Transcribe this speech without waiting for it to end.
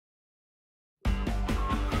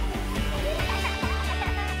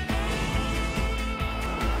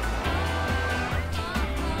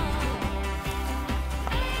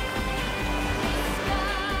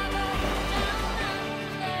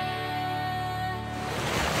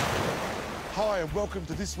and welcome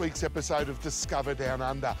to this week's episode of Discover Down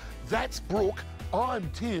Under. That's Brooke, I'm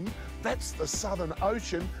Tim, that's the Southern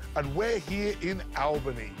Ocean, and we're here in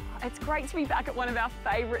Albany. It's great to be back at one of our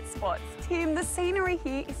favourite spots. Tim, the scenery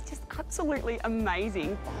here is just absolutely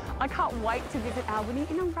amazing. I can't wait to visit Albany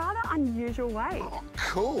in a rather unusual way. Oh,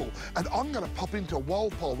 cool. And I'm going to pop into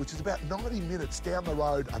Walpole, which is about 90 minutes down the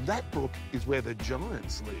road, and that, Brooke, is where the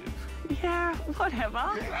giants live. Yeah,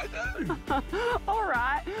 whatever. Yeah, I know. All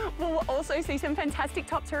right. Well, we'll also see some fantastic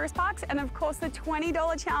top tourist parks, and of course, the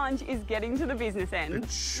 $20 challenge is getting to the business end.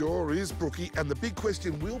 It sure is, Brookie. And the big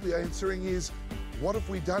question we'll be answering is, what have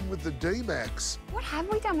we done with the D-Max? What have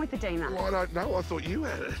we done with the D-Max? Well, I don't know. I thought you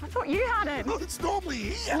had it. I thought you had it. Oh, it's normally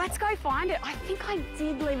here. Let's go find it. I think I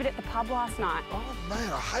did leave it at the pub last night. Oh,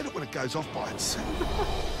 man, I hate it when it goes off by itself.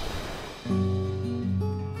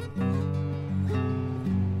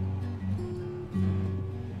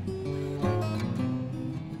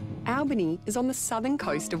 Albany is on the southern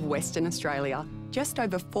coast of Western Australia, just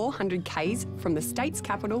over 400 k's from the state's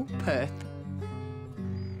capital, Perth.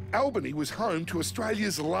 Albany was home to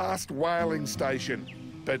Australia's last whaling station.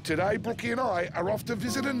 But today, Brookie and I are off to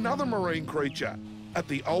visit another marine creature at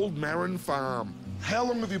the Old Marron Farm. How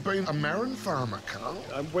long have you been a marron farmer, Carl?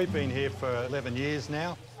 We've been here for 11 years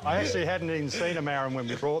now. I actually hadn't even seen a marron when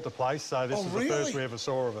we bought the place, so this is the first we ever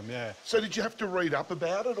saw of them, yeah. So did you have to read up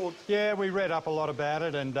about it, or...? Yeah, we read up a lot about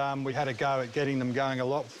it, and we had a go at getting them going a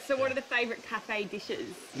lot. So what are the favourite cafe dishes?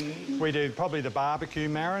 We do probably the barbecue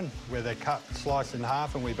marron, where they're cut, sliced in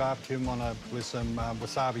half, and we barbecue them with some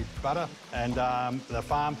wasabi butter. And the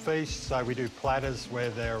farm feast, so we do platters where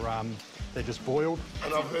they're just boiled.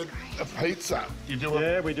 And I've heard a pizza. You do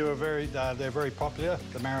Yeah, we do they're very popular,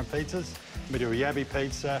 the marron pizzas. We do a yabby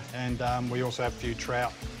pizza, and we also have a few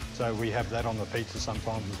trout, so we have that on the pizza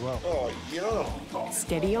sometimes as well. Oh, yeah.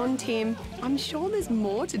 Steady on, Tim. I'm sure there's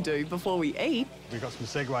more to do before we eat. We've got some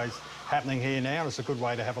segways happening here now. It's a good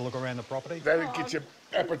way to have a look around the property. That'll get your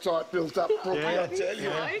appetite built up, Brookie, Yeah. I tell you.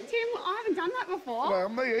 No, Tim, I haven't done that before. Well,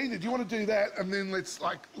 me either. Do you want to do that, and then let's,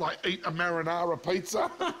 like eat a marinara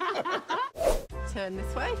pizza? Turn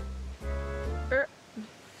this way.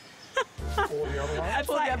 Or the other way. That's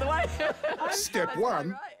like the other way. Step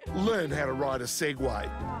one, learn how to ride a segway.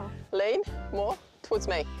 Lean more towards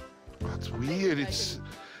me. That's weird. It's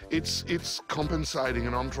compensating,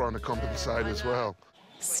 and I'm trying to compensate as well.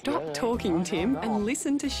 Stop talking, Tim, and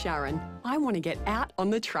listen to Sharon. I want to get out on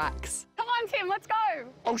the tracks. Come on, Tim, let's go.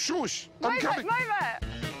 Oh, shush. I'm Move coming. it, move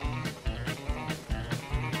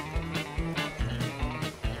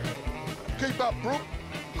it. Keep up, Brooke.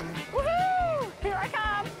 Woohoo! Here I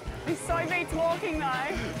come. This so beats walking,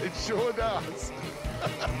 though. It sure does.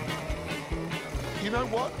 You know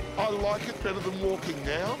what? I like it better than walking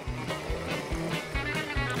now.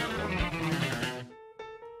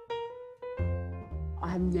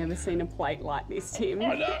 I've never seen a plate like this, Tim.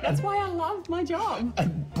 That's why I love my job.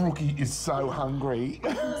 And Brookie is so hungry.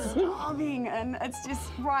 Starving, and it's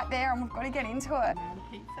just right there, and we've got to get into it.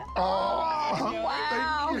 Oh,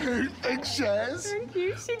 Wow. thank you. Thanks, Shaz. Thank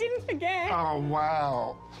you. She didn't forget. Oh,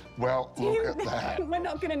 wow. Well, look at that. We're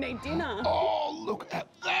not going to need dinner. Oh, look at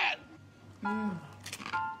that.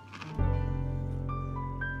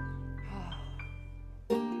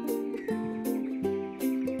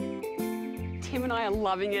 Tim and I are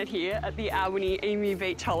loving it here at the Albany Emu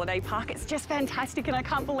Beach Holiday Park. It's just fantastic, and I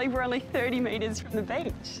can't believe we're only 30 metres from the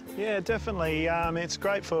beach. Yeah, definitely. It's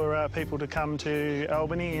great for people to come to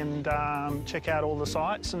Albany and check out all the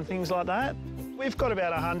sites and things like that. We've got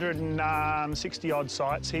about 160 odd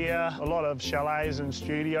sites here, a lot of chalets and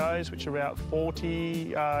studios, which are about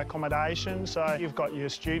 40 accommodations. So you've got your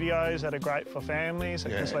studios that are great for families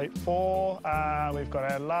that can sleep 4. We've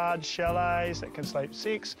got our large chalets that can sleep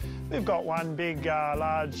 6. We've got one big,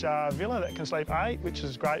 large villa that can sleep 8, which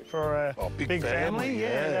is great for a big family.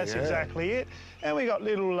 Yeah, that's exactly it. And we got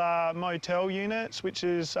little motel units, which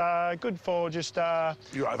is good for just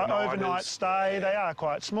overnight stay. They are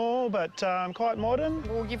quite small, but quite modern.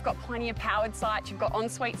 Well, you've got plenty of powered sites, you've got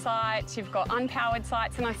ensuite sites, you've got unpowered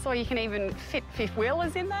sites, and I saw you can even fit fifth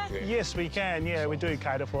wheelers in there. Yes, we can. Yeah, we do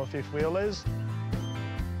cater for fifth wheelers.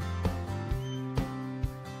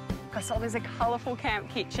 I saw there's a colourful camp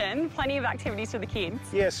kitchen, plenty of activities for the kids.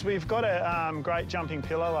 Yes, we've got a great jumping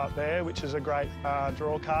pillow up there, which is a great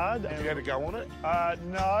draw card. Are you going to go on it?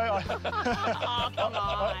 No. Oh, come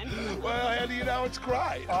on. Well, how do you know it's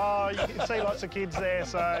great? Oh, you can see lots of kids there,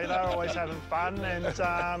 so they're always having fun.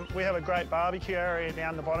 And we have a great barbecue area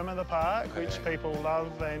down the bottom of the park, which people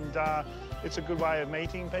love, and it's a good way of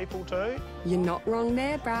meeting people too. You're not wrong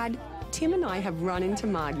there, Brad. Tim and I have run into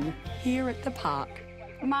Margie here at the park.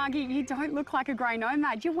 Margie, you don't look like a grey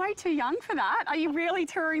nomad. You're way too young for that. Are you really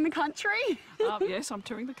touring the country? Yes, I'm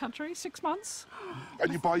touring the country, 6 months.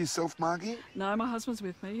 And you by yourself, Margie? No, my husband's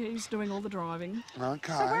with me. He's doing all the driving.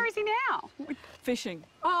 Okay. So where is he now? Fishing.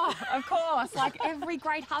 Oh, of course. Like every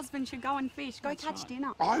great husband should go and fish. Go catch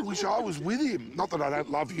dinner. I wish I was with him. Not that I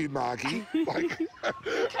don't love you, Margie. Like... He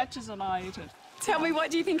catches and I eat it. Tell me, what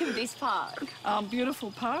do you think of this park?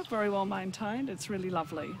 Beautiful park, very well maintained. It's really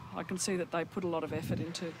lovely. I can see that they put a lot of effort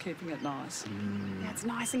into keeping it nice. Yeah, it's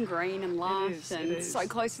nice and green and lush and so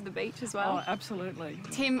close to the beach as well. Oh, absolutely.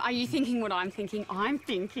 Tim, are you thinking what I'm thinking? I'm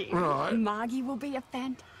thinking Margie will be a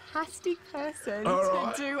fantastic person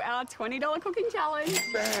to do our $20 cooking challenge.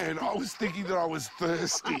 Man, I was thinking that I was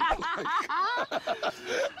thirsty.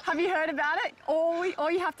 Have you heard about it? All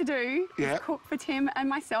you have to do is cook for Tim and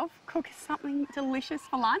myself. Cook something delicious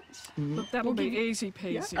for lunch. Look, that'll be easy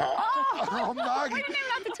peasy. Yeah. Oh, Margie. We didn't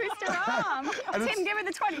even have to twist her arm. Tim, give her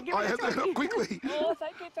the 20. Give her the 20. Quickly. Oh,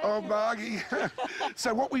 thank you. Oh, Margie.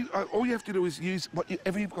 So all you have to do is use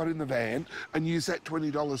whatever you've got in the van and use that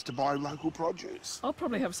 $20 to buy local produce. I'll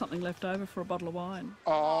probably have something left over for a bottle of wine.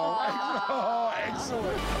 Oh,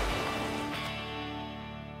 excellent.